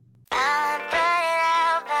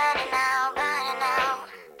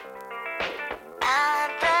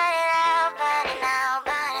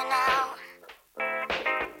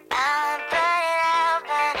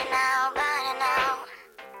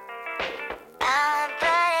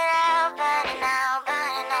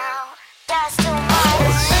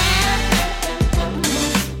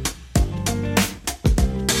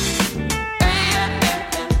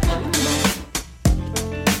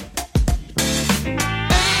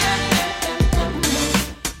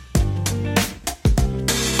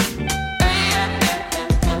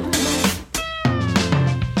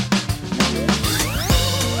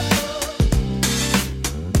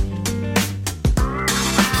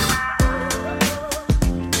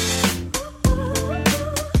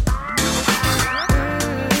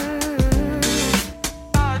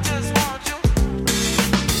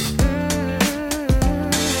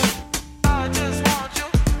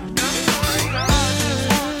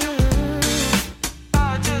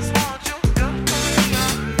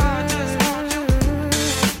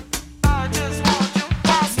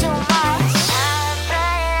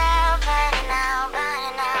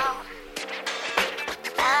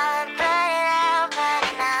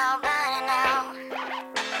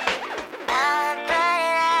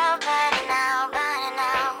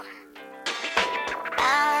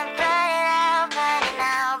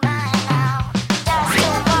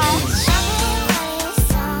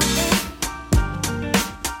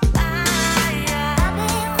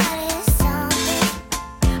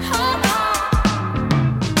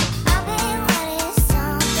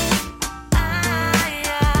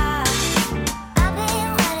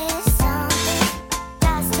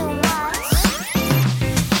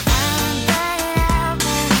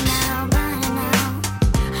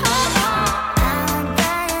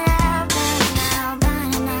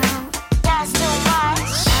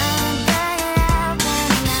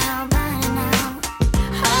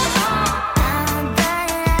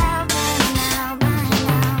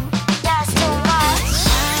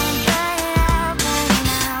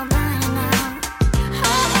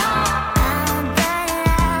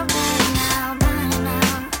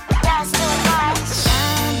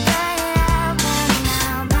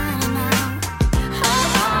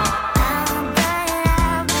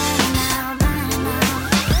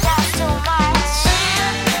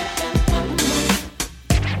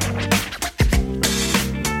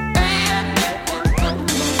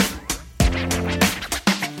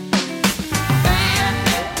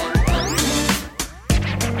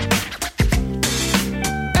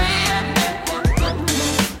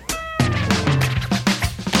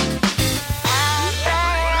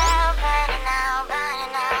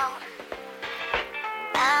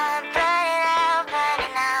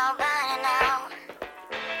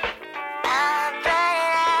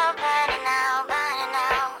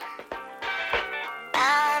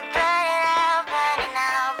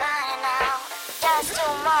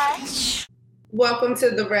Welcome to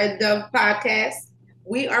the Red Dove Podcast.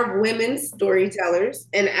 We are women storytellers,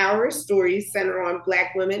 and our stories center on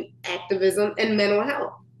Black women, activism, and mental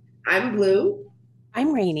health. I'm Blue.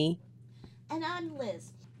 I'm Rainey. And I'm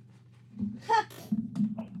Liz.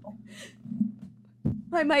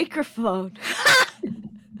 My microphone.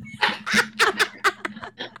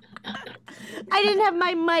 I didn't have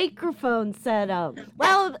my microphone set up.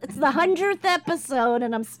 Well, it's the 100th episode,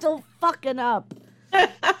 and I'm still fucking up.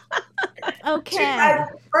 Okay.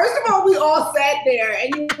 First of all, we all sat there,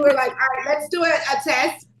 and you were like, all right, let's do a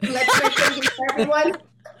test. Let's make sure for everyone.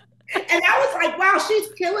 And I was like, wow, she's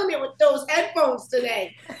killing it with those headphones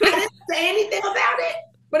today. I didn't say anything about it,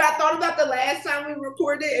 but I thought about the last time we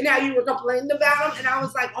recorded and how you were complaining about them. And I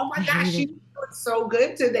was like, oh my gosh, she's doing so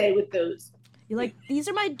good today with those. You're like, these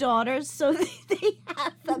are my daughters, so they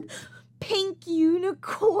have a pink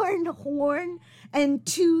unicorn horn and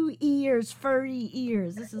 2 ears, furry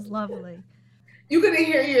ears. This is lovely. You couldn't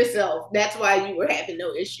hear yourself. That's why you were having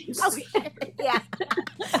no issues. Oh, yeah.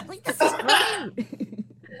 Like, this is great.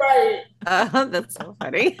 Right. That's so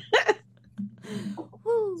funny.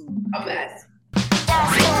 A mess.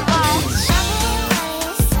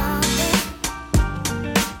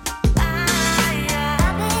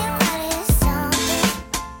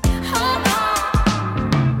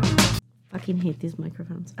 Fucking hate these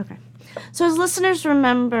microphones. Okay. So as listeners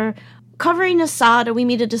remember, covering Assata, we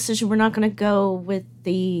made a decision we're not going to go with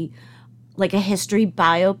a history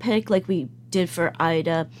biopic like we did for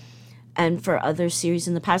Ida and for other series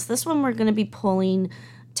in the past. This one we're going to be pulling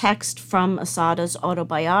text from Assata's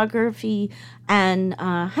autobiography and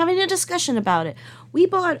having a discussion about it. We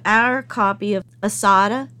bought our copy of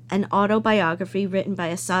Assata, an autobiography written by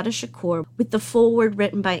Assata Shakur, with the foreword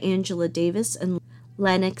written by Angela Davis and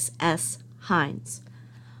Lennox S. Hines.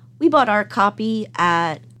 We bought our copy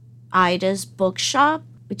at Ida's Bookshop,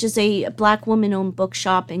 which is a Black woman-owned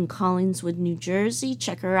bookshop in Collingswood, New Jersey.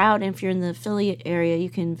 Check her out. And if you're in the affiliate area, you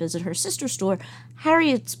can visit her sister store,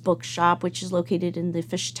 Harriet's Bookshop, which is located in the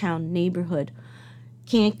Fishtown neighborhood.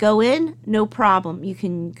 Can't go in? No problem. You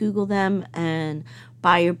can Google them and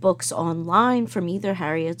buy your books online from either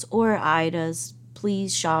Harriet's or Ida's.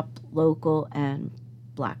 Please shop local and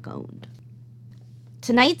Black-owned.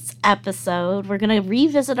 Tonight's episode, we're going to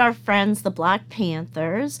revisit our friends, the Black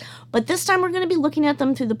Panthers, but this time we're going to be looking at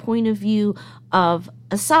them through the point of view of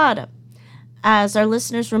Assata. As our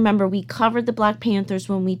listeners remember, we covered the Black Panthers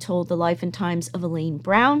when we told the life and times of Elaine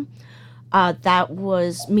Brown. That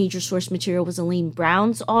was major source material was Elaine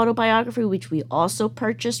Brown's autobiography, which we also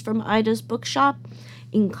purchased from Ida's Bookshop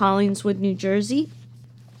in Collingswood, New Jersey.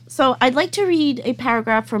 So I'd like to read a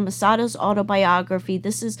paragraph from Assata's autobiography.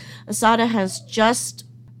 Assata has just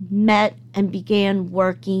met and began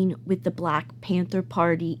working with the Black Panther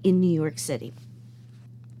Party in New York City.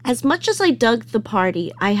 As much as I dug the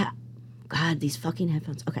party, God, these fucking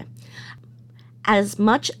headphones. Okay. As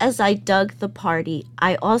much as I dug the party,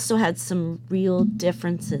 I also had some real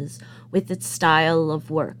differences with its style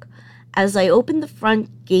of work. As I opened the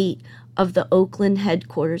front gate of the Oakland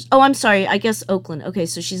headquarters. Oh, I'm sorry. I guess Oakland. Okay,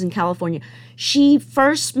 so she's in California. She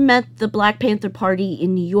first met the Black Panther Party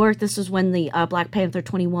in New York. This was when the Black Panther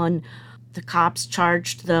 21, the cops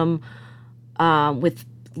charged them with,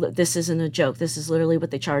 this isn't a joke, this is literally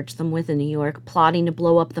what they charged them with in New York, plotting to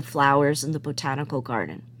blow up the flowers in the Botanical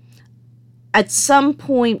Garden. At some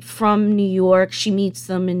point from New York, she meets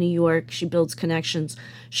them in New York. She builds connections.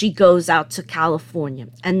 She goes out to California.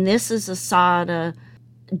 And this is Assata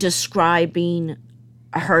describing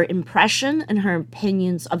her impression and her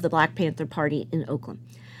opinions of the Black Panther Party in Oakland.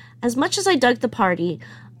 As much as I dug the party,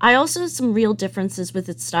 I also had some real differences with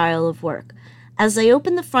its style of work. As I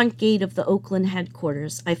opened the front gate of the Oakland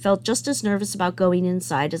headquarters, I felt just as nervous about going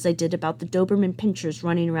inside as I did about the Doberman pinschers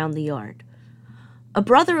running around the yard. A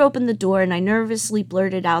brother opened the door and I nervously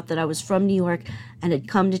blurted out that I was from New York and had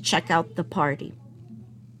come to check out the party.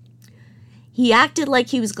 He acted like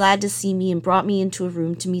he was glad to see me and brought me into a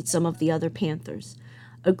room to meet some of the other Panthers.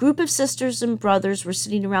 A group of sisters and brothers were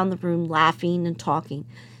sitting around the room laughing and talking.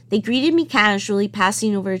 They greeted me casually,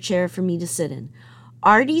 passing over a chair for me to sit in.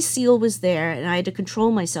 Artie Seal was there, and I had to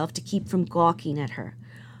control myself to keep from gawking at her.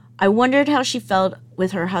 I wondered how she felt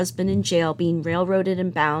with her husband in jail, being railroaded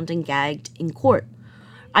and bound and gagged in court.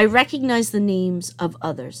 I recognized the names of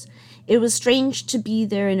others. It was strange to be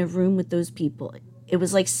there in a room with those people. It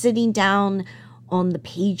was like sitting down on the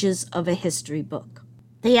pages of a history book.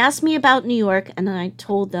 They asked me about New York, and I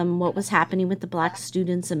told them what was happening with the Black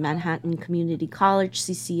students in Manhattan Community College,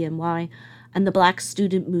 CCNY, and the Black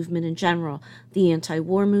student movement in general, the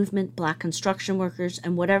anti-war movement, Black construction workers,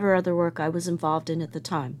 and whatever other work I was involved in at the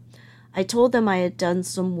time. I told them I had done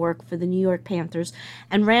some work for the New York Panthers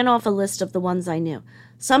and ran off a list of the ones I knew.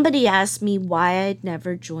 Somebody asked me why I'd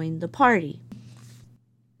never joined the party.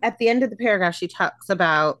 At the end of the paragraph, she talks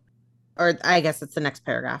about, or I guess it's the next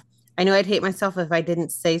paragraph. I know I'd hate myself if I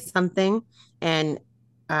didn't say something. And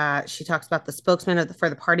she talks about the spokesman for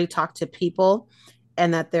the party talked to people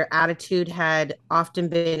and that their attitude had often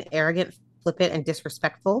been arrogant, flippant, and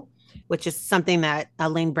disrespectful, which is something that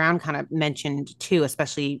Elaine Brown kind of mentioned too,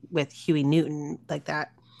 especially with Huey Newton, like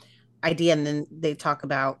that idea. And then they talk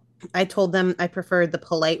about, I told them I preferred the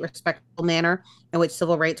polite, respectful manner in which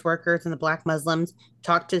civil rights workers and the Black Muslims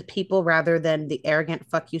talk to people rather than the arrogant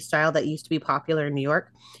fuck you style that used to be popular in New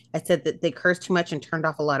York. I said that they cursed too much and turned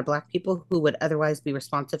off a lot of Black people who would otherwise be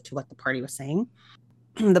responsive to what the party was saying.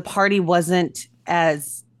 The party wasn't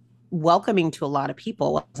as welcoming to a lot of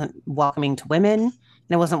people, wasn't welcoming to women, and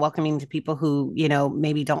it wasn't welcoming to people who,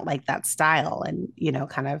 maybe don't like that style and,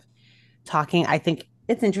 kind of talking. I think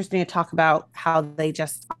it's interesting to talk about how they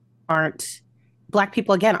just aren't, Black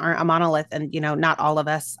people again aren't a monolith, and not all of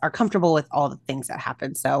us are comfortable with all the things that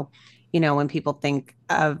happen. So when people think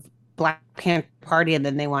of Black Panther Party and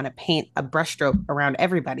then they want to paint a brushstroke around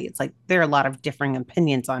everybody, it's like there are a lot of differing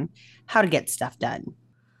opinions on how to get stuff done.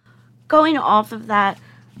 Going off of that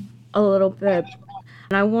a little bit,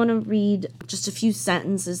 and I want to read just a few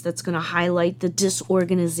sentences that's going to highlight the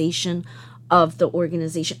disorganization of the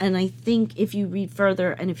organization. And I think if you read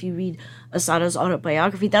further and if you read Assata's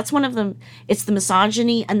autobiography, that's one of them. It's the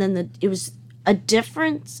misogyny, and then it was a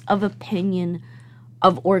difference of opinion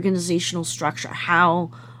of organizational structure,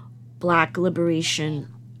 how Black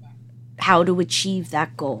liberation, how to achieve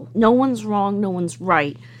that goal. No one's wrong, no one's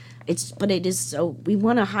right. But it is so, we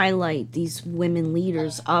want to highlight these women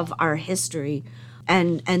leaders of our history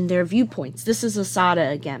and their viewpoints. This is Assata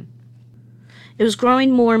again. It was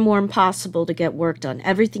growing more and more impossible to get work done.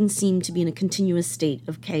 Everything seemed to be in a continuous state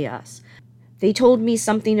of chaos. They told me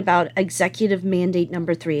something about Executive Mandate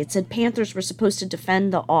Number 3. It said Panthers were supposed to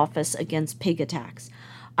defend the office against pig attacks.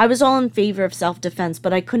 I was all in favor of self-defense,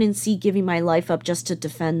 but I couldn't see giving my life up just to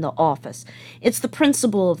defend the office. It's the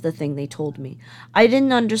principle of the thing, they told me. I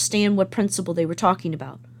didn't understand what principle they were talking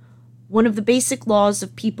about. One of the basic laws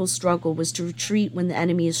of people's struggle was to retreat when the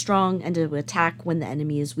enemy is strong and to attack when the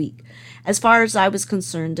enemy is weak. As far as I was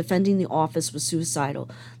concerned, defending the office was suicidal.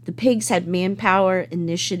 The pigs had manpower,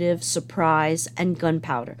 initiative, surprise, and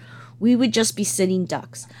gunpowder. We would just be sitting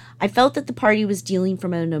ducks. I felt that the party was dealing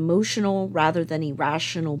from an emotional rather than a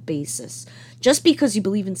rational basis. Just because you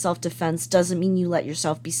believe in self-defense doesn't mean you let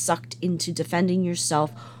yourself be sucked into defending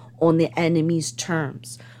yourself on the enemy's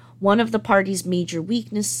terms. One of the party's major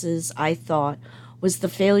weaknesses, I thought, was the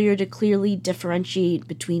failure to clearly differentiate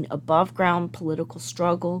between above-ground political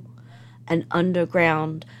struggle and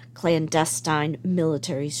underground clandestine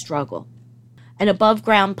military struggle. An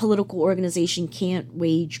above-ground political organization can't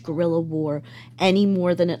wage guerrilla war any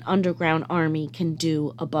more than an underground army can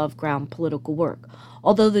do above-ground political work.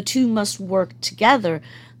 Although the two must work together,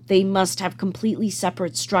 they must have completely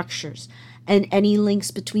separate structures, and any links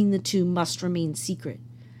between the two must remain secret.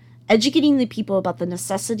 Educating the people about the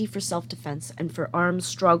necessity for self-defense and for armed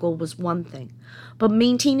struggle was one thing, but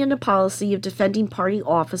maintaining a policy of defending party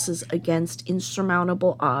offices against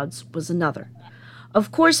insurmountable odds was another. Of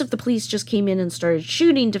course, if the police just came in and started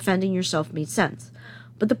shooting, defending yourself made sense.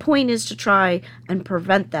 But the point is to try and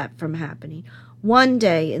prevent that from happening. One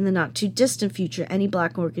day, in the not-too-distant future, any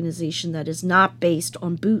Black organization that is not based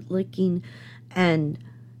on bootlicking and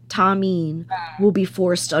tamine will be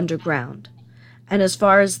forced underground. And as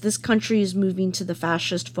far as this country is moving to the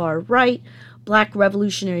fascist far right, Black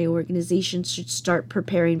revolutionary organizations should start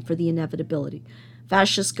preparing for the inevitability.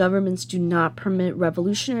 Fascist governments do not permit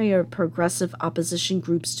revolutionary or progressive opposition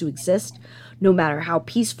groups to exist, no matter how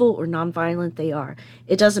peaceful or nonviolent they are.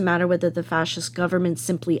 It doesn't matter whether the fascist government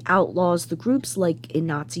simply outlaws the groups like in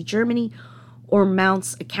Nazi Germany or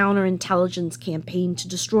mounts a counterintelligence campaign to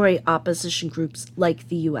destroy opposition groups like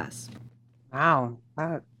the U.S. Wow,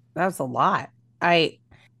 that's a lot. I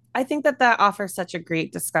think that offers such a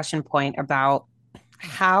great discussion point about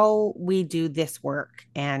how we do this work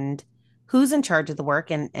and who's in charge of the work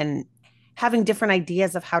and having different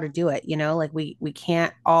ideas of how to do it. Like we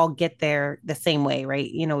can't all get there the same way, right?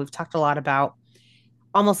 We've talked a lot about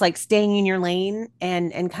almost like staying in your lane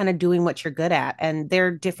and kind of doing what you're good at. And there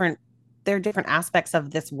are different aspects of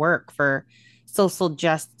this work for social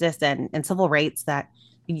justice and civil rights that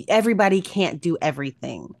everybody can't do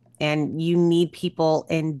everything. And you need people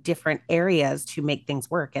in different areas to make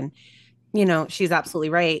things work. And, she's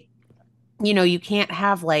absolutely right. You can't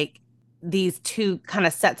have like these two kind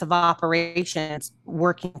of sets of operations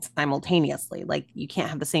working simultaneously. Like you can't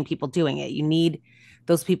have the same people doing it. You need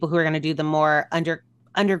those people who are going to do the more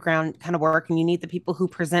underground kind of work, and you need the people who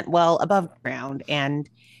present well above ground and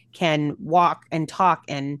can walk and talk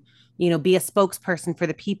and be a spokesperson for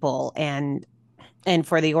the people and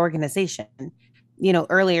for the organization.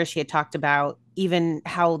 Earlier she had talked about even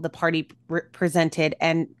how the party presented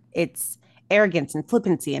and its arrogance and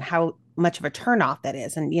flippancy and how much of a turnoff that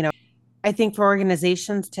is. And I think for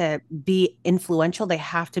organizations to be influential, they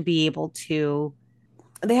have to be able to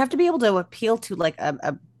appeal to like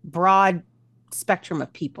a broad spectrum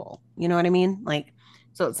of people. You know what I mean? Like,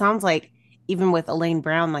 so it sounds like even with Elaine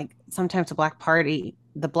Brown, like sometimes the Black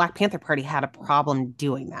Panther Party had a problem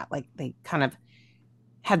doing that. Like they kind of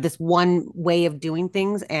had this one way of doing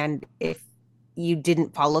things. And if you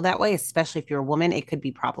didn't follow that way, especially if you're a woman, it could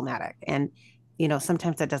be problematic. And,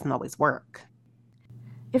 sometimes that doesn't always work.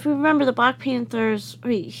 If we remember the Black Panthers,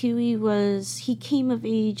 Huey he came of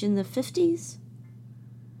age in the 50s,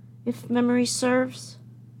 if memory serves.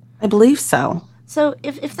 I believe so. So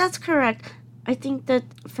if that's correct, I think that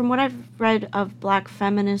from what I've read of Black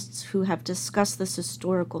feminists who have discussed this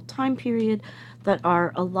historical time period that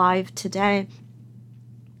are alive today,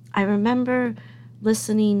 I remember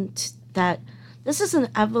listening to that this is an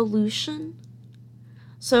evolution.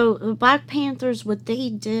 So the Black Panthers, what they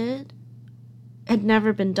did had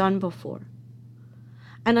never been done before.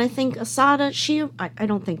 And I think Assata, she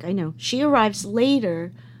arrives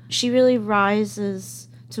later. She really rises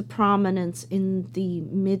to prominence in the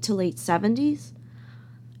mid to late 70s.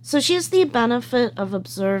 So she has the benefit of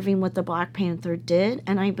observing what the Black Panther did,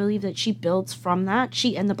 and I believe that she builds from that.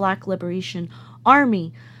 She and the Black Liberation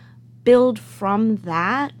Army build from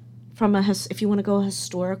that, if you want to go a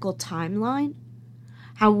historical timeline,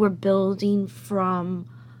 how we're building from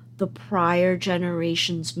the prior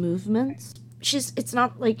generation's movements. It's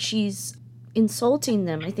not like she's insulting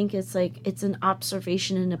them. I think it's like it's an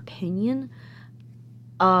observation and opinion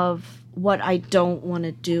of what I don't want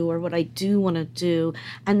to do or what I do want to do.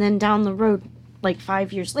 And then down the road, like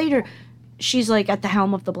 5 years later, she's like at the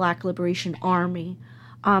helm of the Black Liberation Army.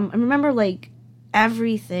 I remember like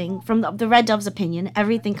everything from the Red Dove's opinion,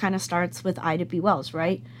 everything kind of starts with Ida B. Wells,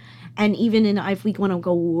 right? And even if we want to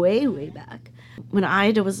go way, way back, when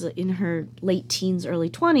Ida was in her late teens, early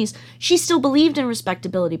 20s, she still believed in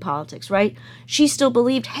respectability politics, right? She still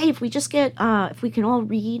believed, hey, if we can all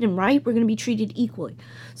read and write, we're going to be treated equally.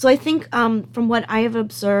 So I think from what I have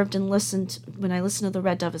observed and listened, when I listen to the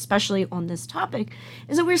Red Dove, especially on this topic,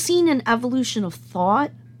 is that we're seeing an evolution of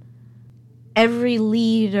thought. Every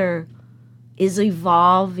leader is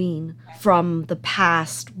evolving from the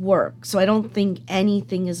past work. So I don't think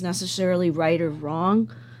anything is necessarily right or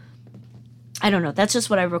wrong. I don't know. That's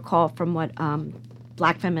just what I recall from what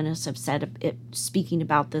Black feminists have said, speaking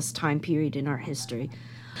about this time period in our history.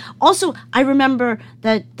 Also, I remember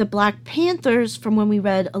that the Black Panthers, from when we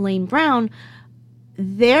read Elaine Brown,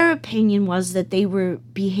 their opinion was that they were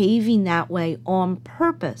behaving that way on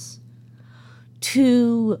purpose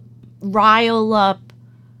to rile up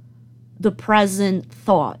the present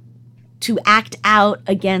thought, to act out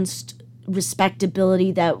against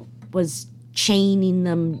respectability that was chaining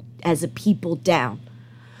them as a people down,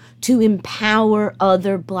 to empower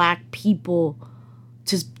other Black people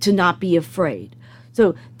to not be afraid.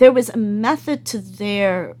 So there was a method to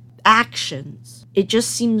their actions. It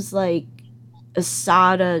just seems like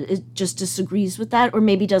Assata just disagrees with that, or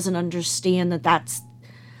maybe doesn't understand that that's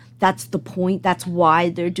the point. That's why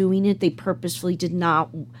they're doing it. They purposefully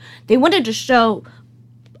they wanted to show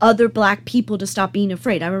other Black people to stop being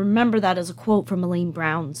afraid. I remember that as a quote from Elaine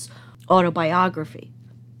Brown's autobiography.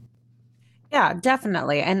 Yeah,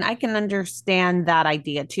 definitely. And I can understand that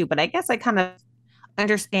idea too, but I guess I kind of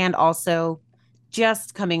understand also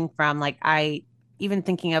just coming from like, I even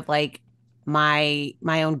thinking of like my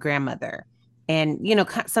own grandmother and,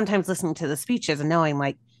 sometimes listening to the speeches and knowing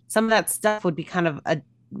like some of that stuff would be kind of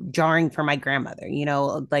jarring for my grandmother,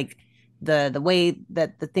 like the way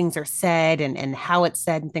that the things are said and how it's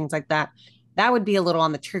said and things like that. That would be a little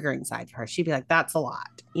on the triggering side for her. She'd be like, that's a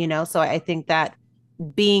lot, So I think that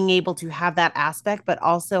being able to have that aspect, but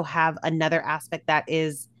also have another aspect that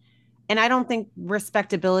is, and I don't think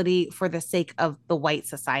respectability for the sake of the white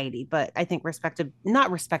society, but I think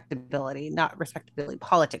not respectability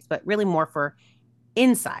politics, but really more for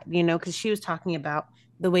inside, because she was talking about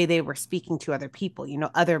the way they were speaking to other people,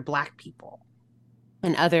 other Black people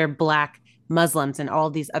and other Black Muslims and all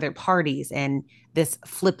these other parties and this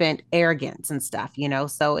flippant arrogance and stuff,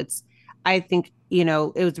 so I think, it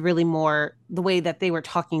was really more the way that they were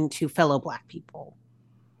talking to fellow Black people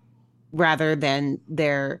rather than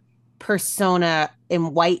their persona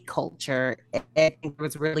in white culture. I think there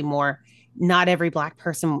was really more, not every Black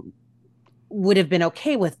person would have been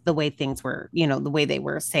okay with the way things were, the way they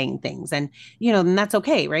were saying things. And, and that's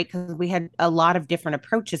okay, right? Because we had a lot of different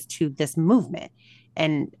approaches to this movement.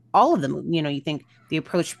 And all of them, you think the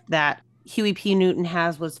approach that Huey P. Newton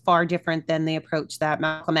has was far different than the approach that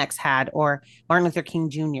Malcolm X had, or Martin Luther King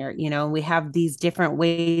Jr. We have these different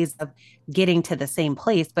ways of getting to the same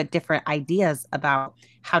place, but different ideas about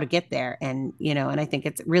how to get there. And, and I think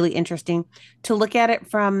it's really interesting to look at it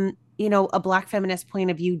from, a Black feminist point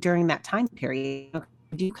of view during that time period.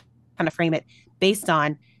 You kind of frame it based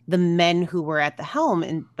on the men who were at the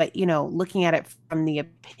helm, but looking at it from the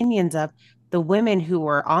opinions of the women who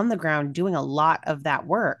were on the ground doing a lot of that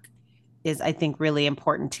work is, I think, really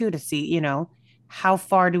important too, to see, how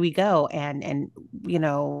far do we go, and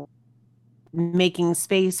making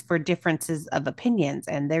space for differences of opinions.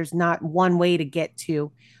 And there's not one way to get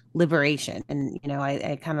to liberation. And,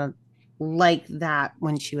 I kind of like that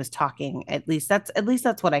when she was talking. At least that's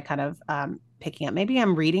what I kind of picking up. Maybe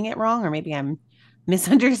I'm reading it wrong, or maybe I'm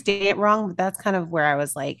misunderstanding it wrong, but that's kind of where I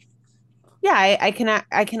was like, yeah, I can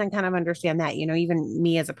kind of understand that. Even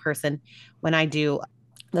me as a person, when I do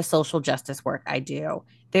the social justice work I do,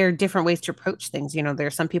 there are different ways to approach things. There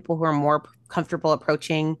are some people who are more comfortable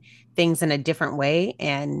approaching things in a different way,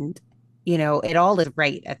 and it all is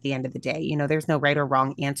right at the end of the day. There's no right or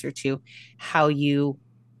wrong answer to how you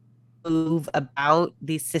move about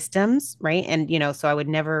these systems, right? And so I would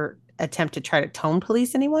never attempt to try to tone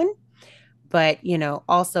police anyone, but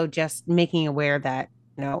also just making aware that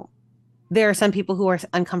there are some people who are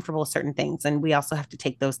uncomfortable with certain things, and we also have to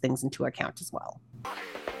take those things into account as well.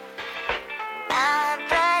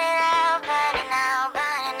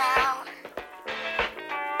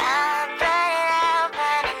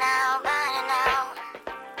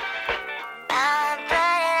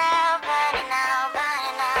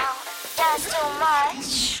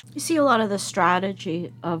 You see a lot of the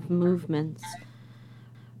strategy of movements,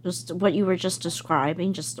 just what you were just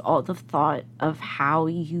describing, just all the thought of how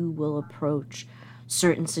you will approach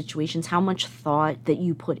certain situations, how much thought that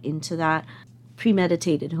you put into that.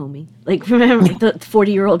 Premeditated, homie. Like, remember the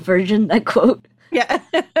 40-year-old version, that quote? Yeah.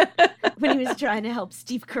 When he was trying to help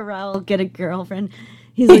Steve Carell get a girlfriend.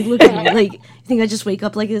 He's like, look at me. Like, you think I just wake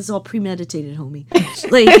up like this? It's all premeditated, homie.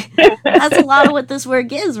 Like, that's a lot of what this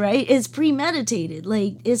work is, right? It's premeditated.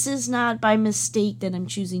 Like, this is not by mistake that I'm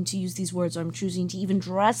choosing to use these words, or I'm choosing to even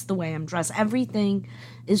dress the way I'm dressed. Everything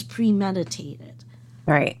is premeditated.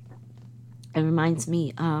 Right. It reminds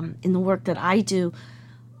me, in the work that I do,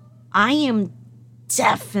 I am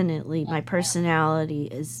definitely, my personality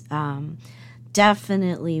is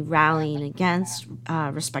definitely rallying against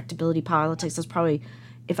respectability politics. That's probably,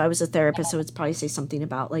 if I was a therapist, I would probably say something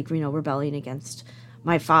about, like, rebelling against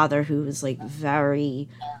my father, who was like the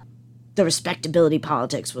respectability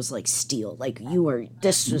politics was like steel. Like,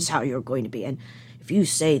 this is how you're going to be. And if you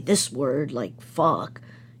say this word, like fuck,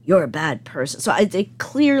 you're a bad person. So it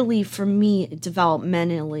clearly, for me,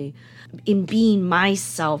 developmentally, in being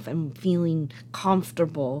myself and feeling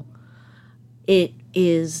comfortable, it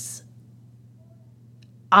is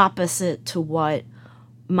opposite to what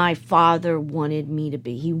my father wanted me to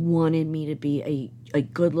be. He wanted me to be a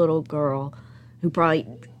good little girl who probably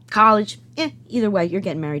college, either way, you're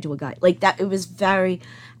getting married to a guy. Like that, it was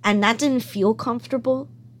and that didn't feel comfortable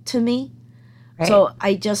to me. Right. So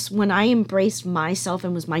when I embraced myself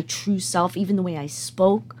and was my true self, even the way I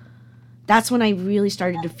spoke, that's when I really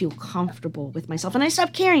started to feel comfortable with myself. And I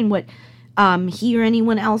stopped caring what he or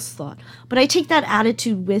anyone else thought. But I take that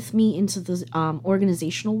attitude with me into the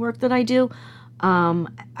organizational work that I do.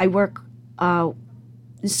 I work,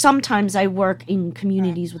 sometimes I work in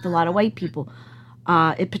communities with a lot of white people,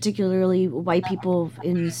 particularly white people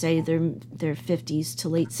in, say, their 50s to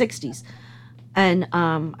late 60s. And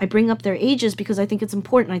I bring up their ages because I think it's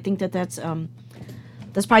important. I think that's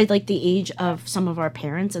probably like the age of some of our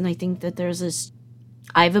parents. And I think that there's this,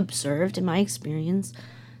 I've observed in my experience,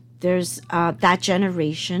 there's that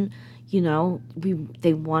generation,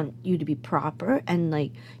 they want you to be proper, and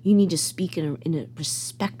like you need to speak in a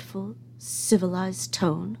respectful, civilized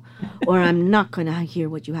tone, or I'm not going to hear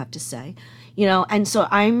what you have to say, and so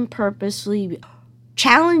I'm purposely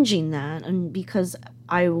challenging that, and because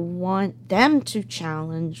I want them to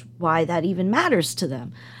challenge why that even matters to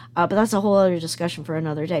them. But that's a whole other discussion for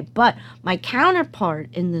another day. But my counterpart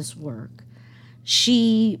in this work,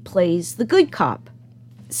 she plays the good cop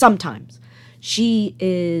sometimes. She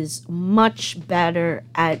is much better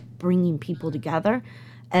at bringing people together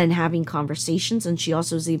and having conversations. And she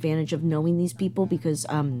also has the advantage of knowing these people because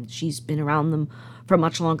she's been around them for a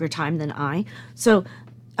much longer time than I. So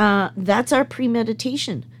That's our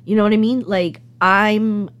premeditation. You know what I mean? Like,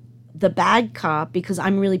 I'm the bad cop because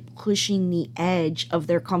I'm really pushing the edge of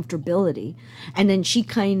their comfortability. And then she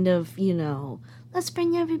kind of, let's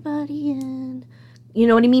bring everybody in. You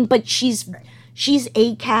know what I mean? But she's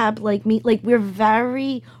a cab like me. Like, we're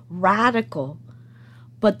very radical.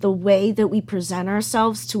 But the way that we present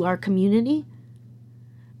ourselves to our community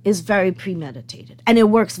is very premeditated. And it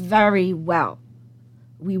works very well.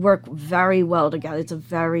 We work very well together. It's a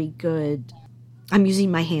very good, I'm using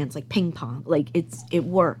my hands like ping pong. Like, it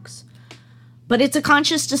works. But it's a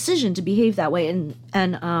conscious decision to behave that way. And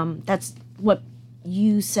that's what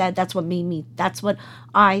you said. That's what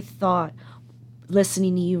I thought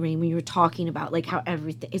listening to you, Rain, when you were talking about like how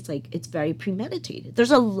everything, it's like, it's very premeditated.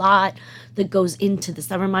 There's a lot that goes into this.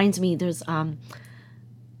 That reminds me, there's, I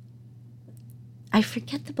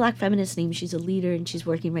forget the Black feminist name. She's a leader and she's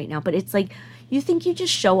working right now. But it's like, you think you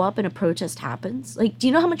just show up and a protest happens? Like, do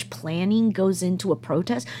you know how much planning goes into a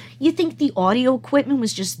protest? You think the audio equipment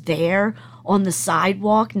was just there on the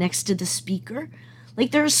sidewalk next to the speaker?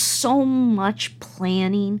 Like, there's so much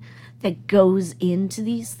planning that goes into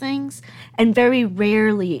these things. And very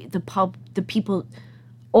rarely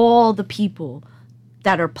all the people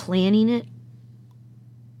that are planning it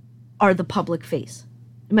are the public face.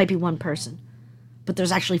 It might be one person. But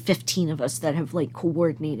there's actually 15 of us that have like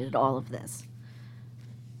coordinated all of this.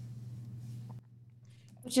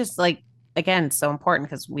 It's just like, again, so important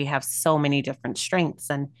because we have so many different strengths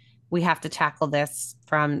and we have to tackle this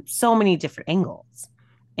from so many different angles.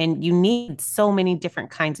 And you need so many different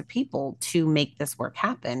kinds of people to make this work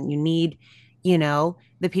happen. You need,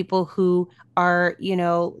 the people who are,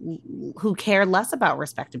 who care less about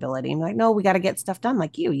respectability. And like, no, we got to get stuff done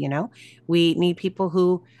like you. We need people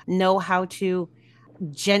who know how to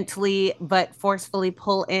gently but forcefully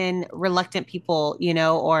pull in reluctant people,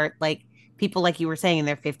 or like people like you were saying in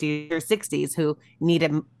their 50s or 60s who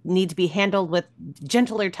need to be handled with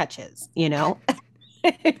gentler touches,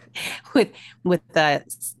 with the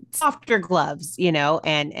softer gloves,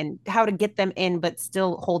 and how to get them in but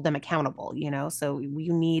still hold them accountable, so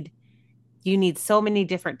you need so many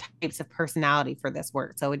different types of personality for this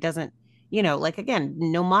work. So it doesn't, like, again,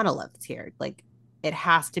 no monoliths here. Like, it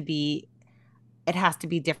has to be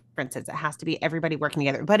differences. It has to be everybody working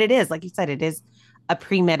together. But it is, like you said, it is a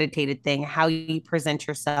premeditated thing. How you present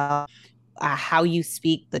yourself, how you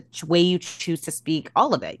speak, the way you choose to speak,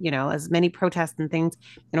 all of it, as many protests and things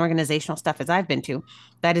and organizational stuff as I've been to,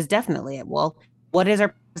 that is definitely it. Well, what is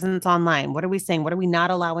our presence online? What are we saying? What are we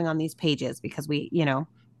not allowing on these pages? Because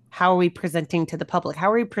how are we presenting to the public?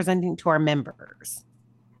 How are we presenting to our members?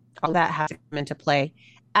 All that has to come into play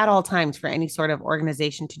at all times for any sort of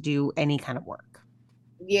organization to do any kind of work.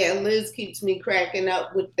 Yeah, Liz keeps me cracking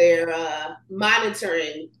up with their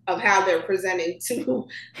monitoring of how they're presenting to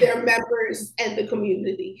their members and the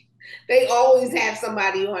community. They always have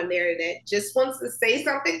somebody on there that just wants to say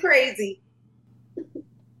something crazy. And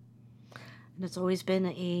it's always been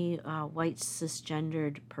a white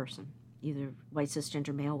cisgendered person, either white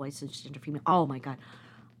cisgender male, white cisgender female. Oh my God.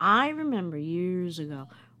 I remember years ago,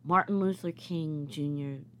 Martin Luther King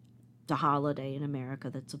Jr., the holiday in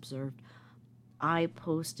America that's observed, I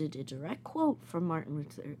posted a direct quote from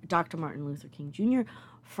Dr. Martin Luther King Jr.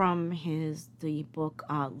 from the book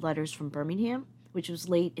Letters from Birmingham, which was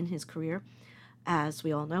late in his career, as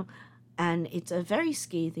we all know. And it's a very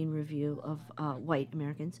scathing review of white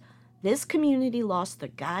Americans. This community lost their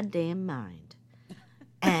goddamn mind.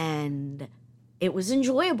 And it was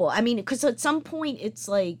enjoyable. I mean, because at some point it's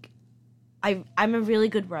like, I'm a really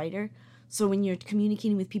good writer. So when you're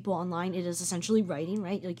communicating with people online, it is essentially writing,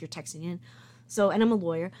 right? Like, you're texting in. So, and I'm a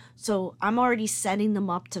lawyer, so I'm already setting them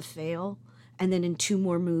up to fail. And then in 2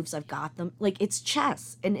 more moves, I've got them. Like, it's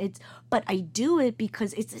chess. But I do it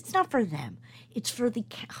because it's not for them. It's for the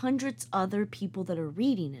hundreds other people that are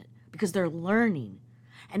reading it because they're learning.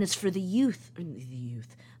 And it's for the youth,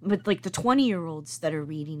 but like the 20-year-olds that are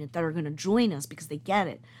reading it that are going to join us because they get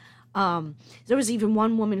it. There was even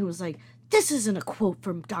one woman who was like, this isn't a quote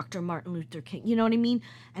from Dr. Martin Luther King. You know what I mean?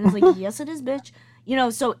 And it's like, yes, it is, bitch.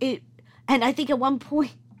 And I think at one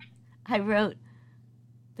point I wrote,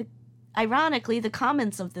 ironically, the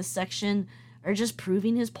comments of this section are just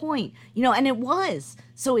proving his point, and it was.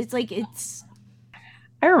 So it's like,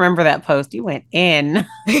 I remember that post. You went in.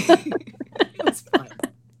 It was fun.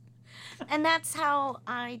 And that's how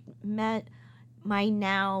I met my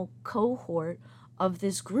now cohort of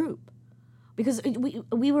this group. Because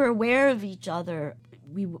we were aware of each other.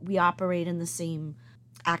 We operate in the same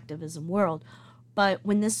activism world. But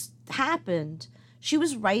when this happened, She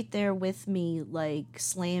was right there with me, like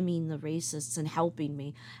slamming the racists and helping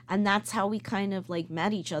me. And that's how we kind of like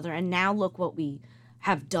met each other. And now look what we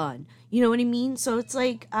have done. You know what I mean? So it's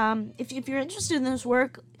like, if you're interested in this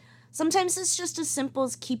work, sometimes it's just as simple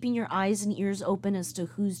as keeping your eyes and ears open as to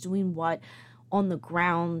who's doing what on the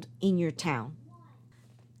ground in your town.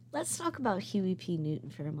 Let's talk about Huey P.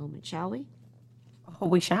 Newton for a moment, shall we? Oh,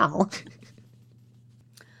 we shall.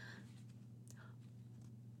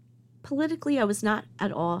 Politically, I was not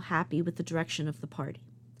at all happy with the direction of the party.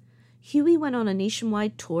 Huey went on a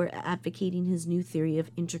nationwide tour advocating his new theory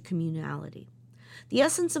of intercommunality. The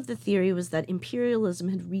essence of the theory was that imperialism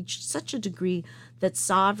had reached such a degree that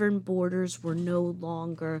sovereign borders were no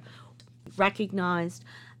longer recognized,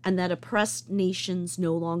 and that oppressed nations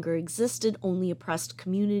no longer existed, only oppressed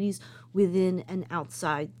communities within and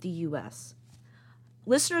outside the U.S.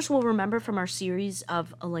 Listeners will remember from our series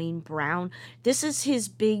of Elaine Brown, this is his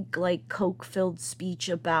big, like, Coke-filled speech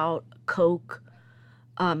about Coke,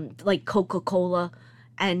 like Coca-Cola,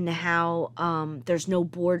 and how there's no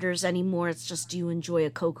borders anymore. It's just, do you enjoy a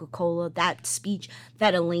Coca-Cola? That speech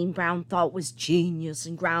that Elaine Brown thought was genius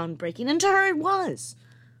and groundbreaking, and to her it was.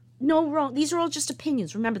 No wrong. These are all just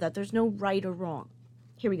opinions. Remember that. There's no right or wrong.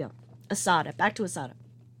 Here we go. Assata. Back to Assata.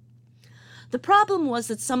 The problem was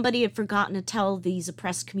that somebody had forgotten to tell these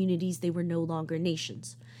oppressed communities they were no longer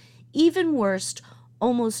nations. Even worse,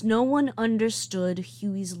 almost no one understood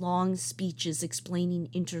Huey's long speeches explaining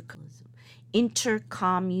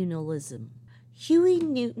intercommunalism. Huey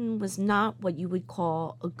Newton was not what you would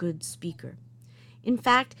call a good speaker. In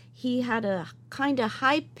fact, he had a kind of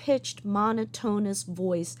high-pitched, monotonous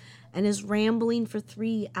voice, and his rambling for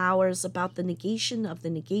 3 hours about the negation of the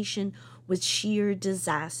negation was sheer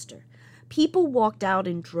disaster. People walked out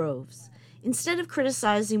in droves. Instead of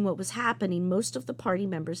criticizing what was happening, most of the party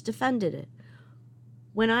members defended it.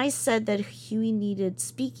 When I said that Huey needed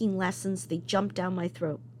speaking lessons, they jumped down my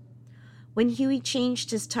throat. When Huey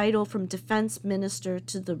changed his title from defense minister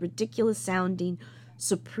to the ridiculous-sounding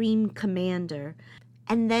Supreme Commander,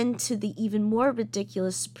 and then to the even more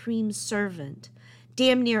ridiculous Supreme Servant,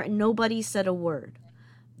 damn near nobody said a word.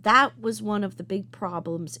 That was one of the big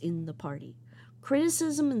problems in the party.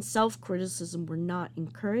 Criticism and self-criticism were not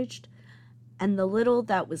encouraged, and the little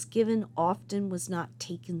that was given often was not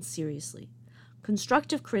taken seriously.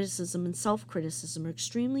 Constructive criticism and self-criticism are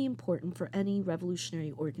extremely important for any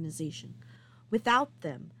revolutionary organization. Without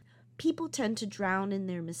them, people tend to drown in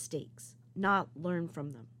their mistakes, not learn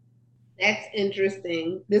from them. That's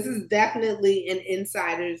interesting. This is definitely an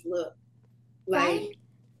insider's look. Like, right?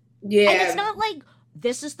 Yeah. And it's not like,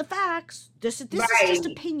 this is the facts. This Right. is just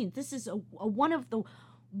opinion. This is a one of the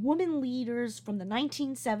woman leaders from the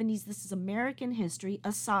 1970s. This is American history,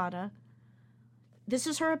 Assata. This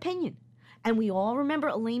is her opinion. And we all remember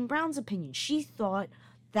Elaine Brown's opinion. She thought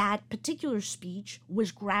that particular speech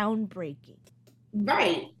was groundbreaking.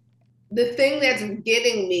 Right. The thing that's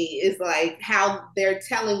getting me is like how they're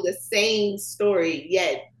telling the same story,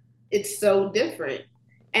 yet it's so different.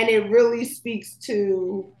 And it really speaks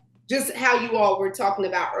to just how you all were talking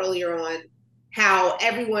about earlier on, how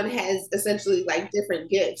everyone has essentially like different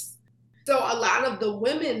gifts. So a lot of the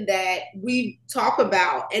women that we talk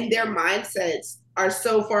about and their mindsets are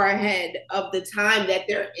so far ahead of the time that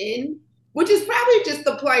they're in, which is probably just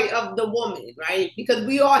the plight of the woman, right? Because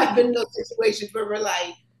we all have been in those situations where we're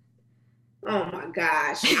like, oh my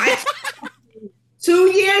gosh,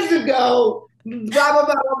 2 years ago, blah, blah,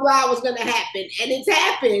 blah, blah, blah was going to happen. And it's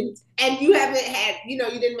happened. And you haven't had, you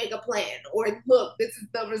didn't make a plan. Or look, this is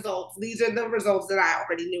the results. These are the results that I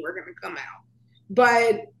already knew were going to come out.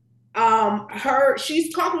 But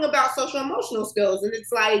she's talking about social emotional skills. And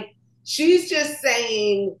it's like, she's just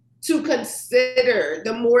saying to consider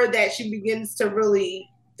the more that she begins to really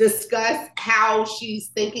discuss how she's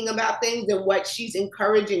thinking about things and what she's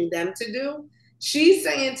encouraging them to do. She's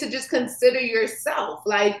saying to just consider yourself.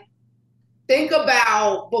 Like, think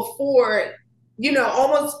about before,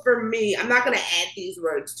 almost for me, I'm not going to add these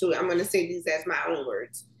words to it. I'm going to say these as my own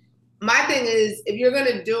words. My thing is, if you're going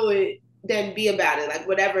to do it, then be about it, like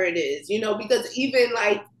whatever it is, because even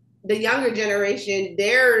like the younger generation,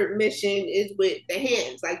 their mission is with the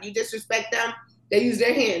hands. Like, you disrespect them, they use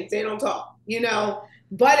their hands, they don't talk,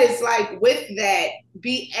 But it's like, with that,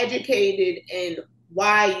 be educated in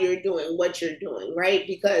why you're doing what you're doing, right?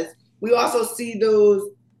 Because we also see those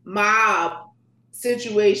mob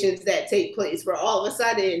situations that take place where all of a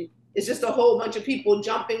sudden it's just a whole bunch of people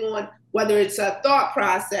jumping on, whether it's a thought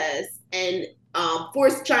process and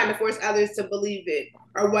trying to force others to believe it,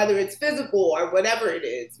 or whether it's physical or whatever it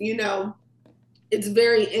is. It's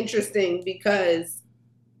very interesting because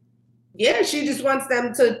Yeah, she just wants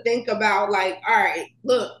them to think about like, all right,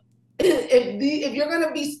 look, if you're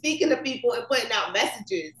gonna be speaking to people and putting out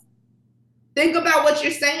messages, think about what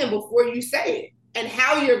you're saying before you say it and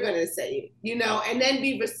how you're gonna say it, and then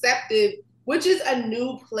be receptive, which is a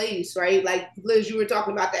new place, right? Like Liz, you were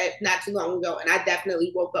talking about that not too long ago, and I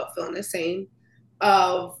definitely woke up feeling the same.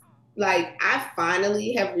 Of like, I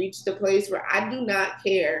finally have reached a place where I do not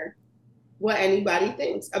care what anybody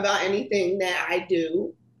thinks about anything that I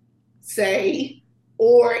do, say,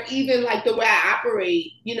 or even like the way I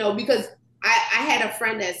operate, because I had a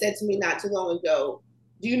friend that said to me not too long ago,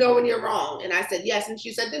 do you know when you're wrong? And I said, yes. And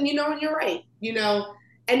she said, then you know when you're right,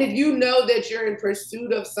 And if you know that you're in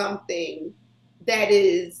pursuit of something that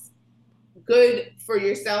is good for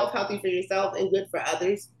yourself, healthy for yourself, and good for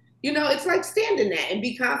others, it's like stand in that and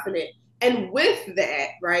be confident. And with that,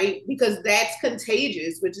 right, because that's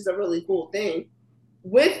contagious, which is a really cool thing.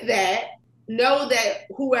 With that, know that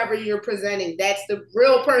whoever you're presenting, that's the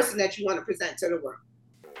real person that you want to present to the world.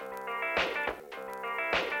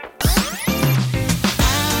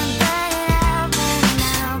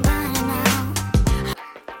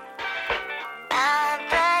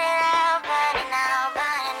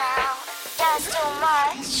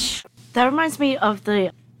 That reminds me of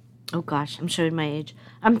oh gosh, I'm showing my age.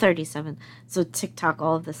 I'm 37. So TikTok,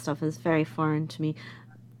 all of this stuff is very foreign to me.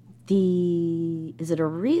 Is it a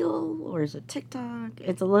reel or is it TikTok?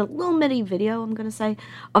 It's a little mini video, I'm going to say,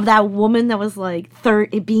 of that woman that was like, I'm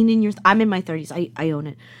in my 30s. I own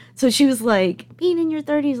it. So she was like, being in your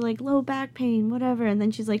 30s, like low back pain, whatever. And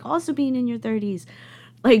then she's like, also being in your 30s,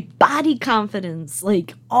 like body confidence,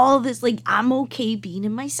 like all this, like I'm okay being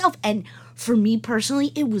in myself. And for me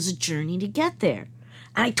personally, it was a journey to get there.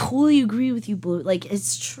 And I totally agree with you, Blue. Like,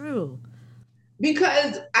 it's true.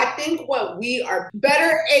 Because I think what we are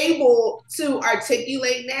better able to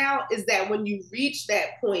articulate now is that when you reach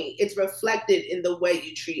that point, it's reflected in the way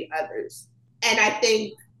you treat others. And I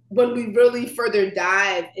think when we really further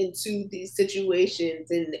dive into these situations,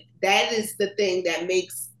 and that is the thing that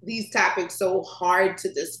makes these topics so hard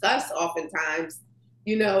to discuss oftentimes,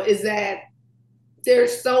 is that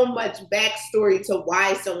there's so much backstory to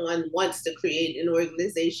why someone wants to create an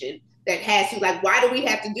organization that has to, like, why do we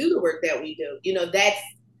have to do the work that we do?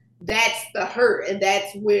 That's the hurt. And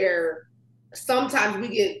that's where sometimes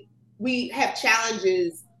we have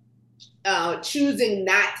challenges choosing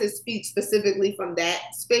not to speak specifically from that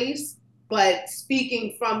space, but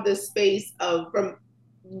speaking from the space from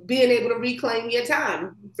being able to reclaim your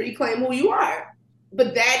time, reclaim who you are.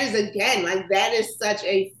 But that is, again, like, that is such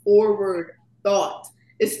a forward thought,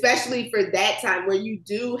 especially for that time where you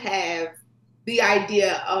do have the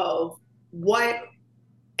idea of what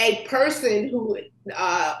a person who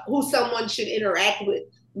someone should interact with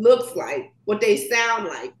looks like, what they sound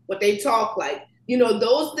like, what they talk like.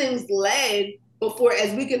 Those things led before,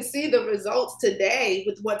 as we can see the results today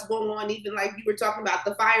with what's going on, even like you were talking about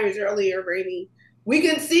the fires earlier, Rainey, we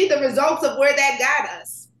can see the results of where that got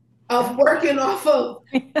us, of working off of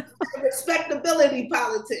respectability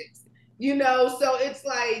politics. So it's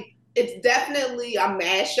like, it's definitely a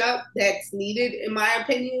mashup that's needed, in my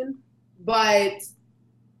opinion. But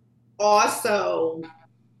also,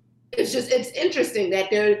 it's interesting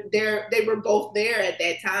that they were both there at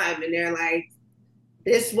that time, and they're like,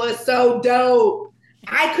 this was so dope.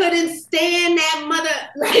 I couldn't stand that mother.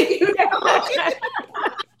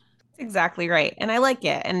 That's exactly right. And I like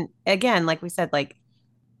it. And again, like we said, like,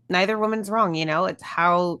 neither woman's wrong, it's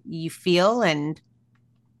how you feel and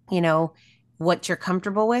what you're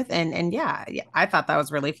comfortable with. And yeah, I thought that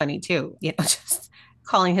was really funny too. Just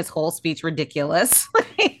calling his whole speech ridiculous.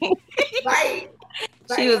 Right.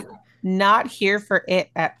 She was not here for it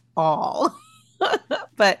at all.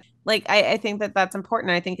 But like, I think that's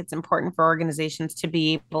important. I think it's important for organizations to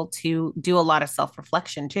be able to do a lot of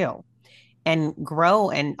self-reflection too, and grow,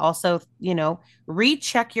 and also,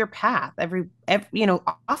 recheck your path every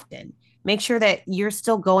often. Make sure that you're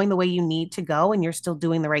still going the way you need to go and you're still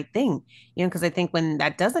doing the right thing, because I think when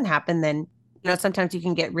that doesn't happen, then, sometimes you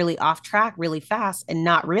can get really off track really fast and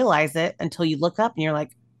not realize it until you look up and you're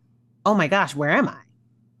like, oh my gosh, where am I?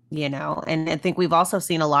 And I think we've also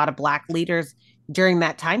seen a lot of Black leaders during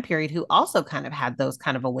that time period who also kind of had those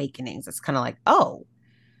kind of awakenings. It's kind of like, oh,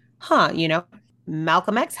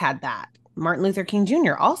 Malcolm X had that. Martin Luther King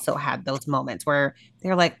Jr. also had those moments where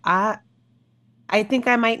they're like, I think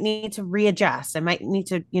I might need to readjust. I might need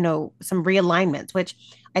to, some realignments, which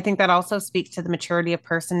I think that also speaks to the maturity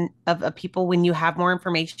of people when you have more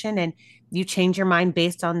information and you change your mind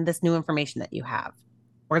based on this new information that you have,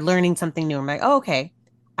 or learning something new. I'm like, oh, okay,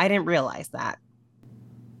 I didn't realize that.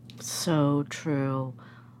 So true.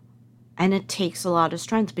 And it takes a lot of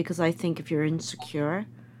strength, because I think if you're insecure,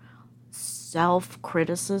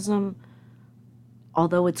 self-criticism,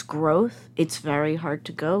 although it's growth, it's very hard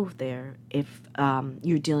to go there if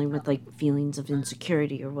you're dealing with like feelings of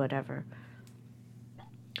insecurity or whatever.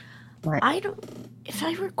 Right. If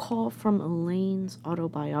I recall from Elaine's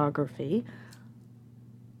autobiography,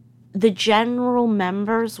 the general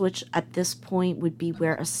members, which at this point would be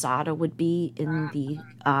where Assata would be in the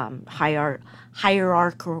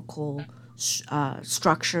hierarchical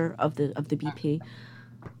structure of the BP,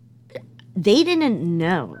 they didn't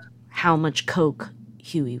know how much coke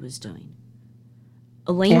Huey was doing.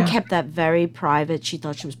 Elaine kept that very private. She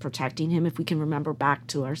thought she was protecting him, if we can remember back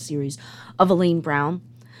to our series of Elaine Brown.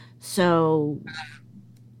 So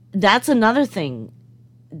that's another thing.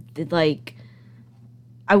 Like,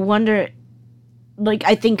 I wonder, like,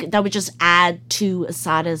 I think that would just add to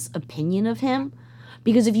Assata's opinion of him.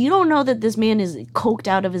 Because if you don't know that this man is coked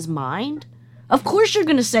out of his mind, of course you're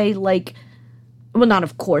going to say, like, well, not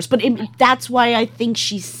of course, but that's why I think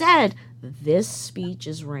she said, this speech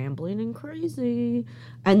is rambling and crazy.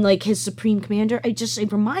 And, like, his Supreme Commander,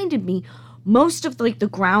 it reminded me, most of, like, the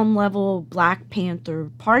ground level Black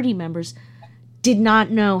Panther Party members did not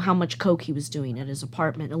know how much coke he was doing at his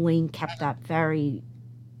apartment. Elaine kept that very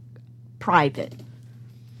private.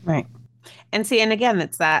 Right. And see, and again,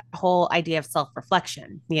 it's that whole idea of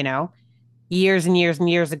self-reflection, you know, years and years and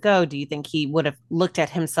years ago, do you think he would have looked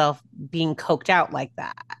at himself being coked out like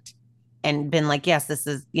that and been like, yes, this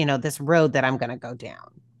is, you know, this road that I'm going to go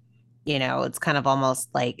down? You know, it's kind of almost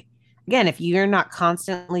like, again, if you're not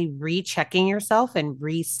constantly rechecking yourself and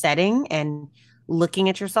resetting and looking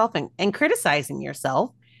at yourself and criticizing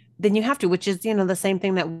yourself, then you have to, which is, you know, the same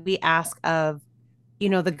thing that we ask of, you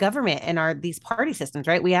know, the government and these party systems,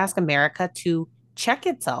 right? We ask America to check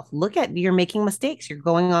itself. Look at, you're making mistakes. You're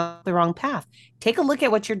going on the wrong path. Take a look at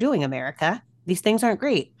what you're doing, America. These things aren't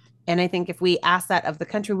great. And I think if we ask that of the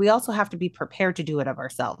country, we also have to be prepared to do it of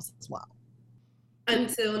ourselves as well.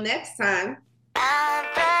 Until next time.